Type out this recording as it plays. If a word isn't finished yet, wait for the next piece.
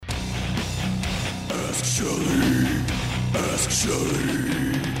Ask Shelley. Ask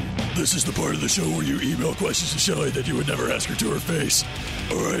Shelley. This is the part of the show where you email questions to Shelley that you would never ask her to her face.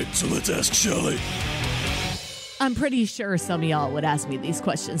 All right, so let's ask Shelley. I'm pretty sure some of y'all would ask me these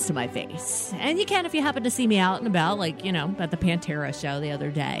questions to my face. And you can if you happen to see me out and about, like, at the Pantera show the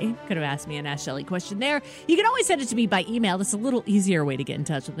other day. Could have asked me an Ask Shelley question there. You can always send it to me by email. That's a little easier way to get in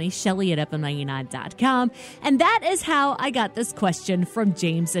touch with me, Shelley@fm99.com. And that is how I got this question from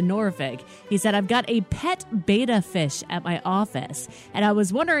James in Norfolk. He said, I've got a pet betta fish at my office, and I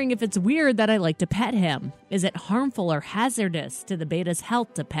was wondering if it's weird that I like to pet him. Is it harmful or hazardous to the betta's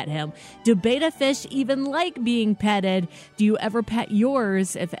health to pet him? Do betta fish even like being petted? Do you ever pet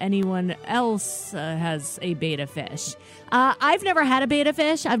yours if anyone else has a betta fish? I've never had a betta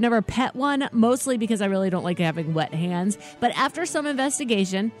fish. I've never pet one, mostly because I really don't like having wet hands. But after some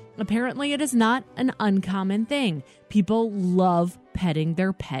investigation, apparently it is not an uncommon thing. People love petting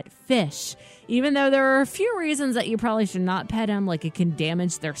their pet fish. Even though there are a few reasons that you probably should not pet them, like it can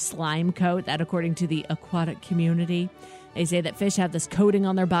damage their slime coat, that according to the aquatic community. They say that fish have this coating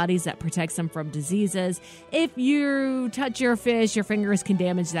on their bodies that protects them from diseases. If you touch your fish, your fingers can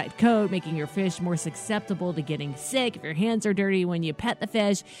damage that coat, making your fish more susceptible to getting sick. If your hands are dirty when you pet the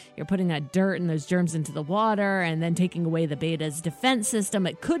fish, you're putting that dirt and those germs into the water and then taking away the betta's defense system.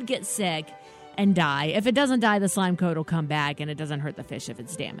 It could get sick and die. If it doesn't die, the slime coat will come back and it doesn't hurt the fish if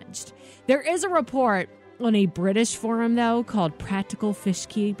it's damaged. There is a report on a British forum, though, called Practical Fish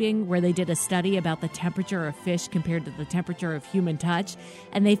Keeping, where they did a study about the temperature of fish compared to the temperature of human touch.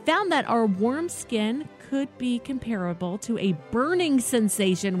 And they found that our warm skin could be comparable to a burning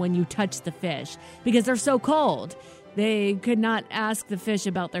sensation when you touch the fish because they're so cold. They could not ask the fish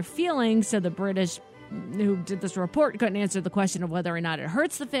about their feelings, so the British who did this report couldn't answer the question of whether or not it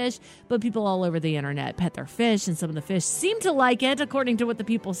hurts the fish, but people all over the internet pet their fish, and some of the fish seem to like it, according to what the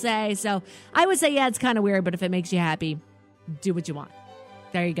people say. So I would say, yeah, it's kind of weird, but if it makes you happy, do what you want.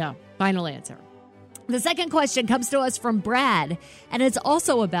 There you go. Final answer. The second question comes to us from Brad, and it's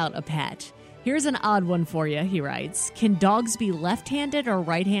also about a pet. Here's an odd one for you, he writes. Can dogs be left-handed or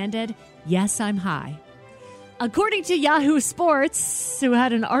right-handed? Yes, I'm high. According to Yahoo Sports, who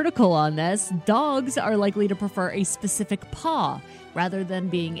had an article on this, dogs are likely to prefer a specific paw rather than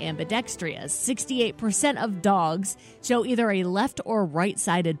being ambidextrous. 68% of dogs show either a left or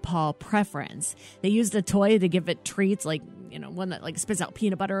right-sided paw preference. They used a toy to give it treats, like, one that like spits out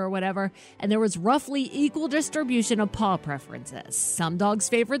peanut butter or whatever, and there was roughly equal distribution of paw preferences. Some dogs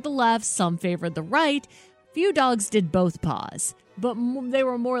favored the left, some favored the right. Few dogs did both paws, but they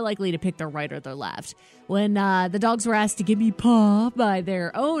were more likely to pick their right or their left. When the dogs were asked to give me paw by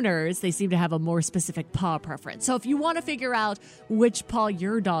their owners, they seem to have a more specific paw preference. So if you want to figure out which paw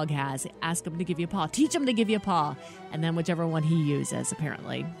your dog has, ask him to give you a paw. Teach him to give you a paw, and then whichever one he uses,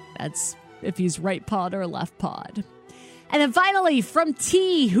 apparently. That's if he's right-pawed or left-pawed. And then finally, from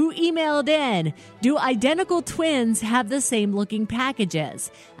T, who emailed in, do identical twins have the same looking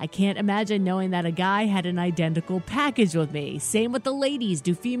packages? I can't imagine knowing that a guy had an identical package with me. Same with the ladies.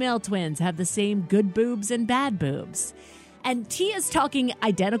 Do female twins have the same good boobs and bad boobs? And T is talking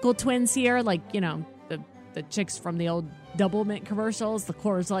identical twins here, like, the chicks from the old Double Mint commercials, the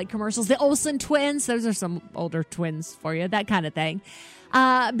Coors Light commercials, the Olsen twins. Those are some older twins for you, that kind of thing.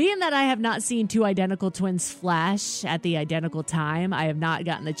 Being that I have not seen two identical twins flash at the identical time, I have not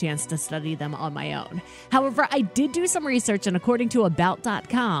gotten the chance to study them on my own. However, I did do some research, and according to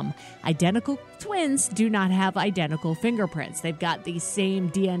About.com, identical twins do not have identical fingerprints. They've got the same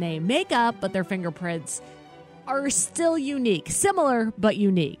DNA makeup, but their fingerprints are still unique. Similar, but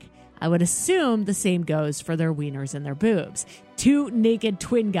unique. I would assume the same goes for their wieners and their boobs. Two naked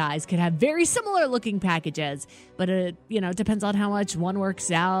twin guys could have very similar looking packages, but it depends on how much one works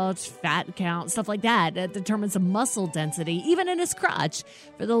out, fat count, stuff like that. It determines the muscle density, even in his crotch.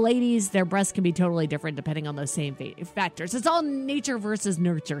 For the ladies, their breasts can be totally different depending on those same factors. It's all nature versus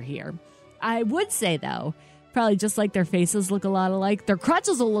nurture here. I would say, though, probably just like their faces look a lot alike, their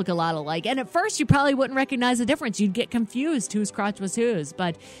crotches will look a lot alike. And at first, you probably wouldn't recognize the difference. You'd get confused whose crotch was whose.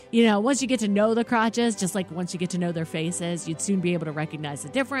 But, once you get to know the crotches, just like once you get to know their faces, you'd soon be able to recognize the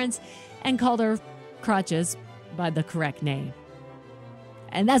difference and call their crotches by the correct name.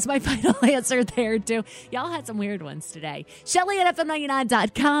 And that's my final answer there, too. Y'all had some weird ones today.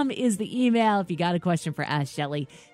 Shelley@fm99.com is the email. If you got a question for Ask Shelley,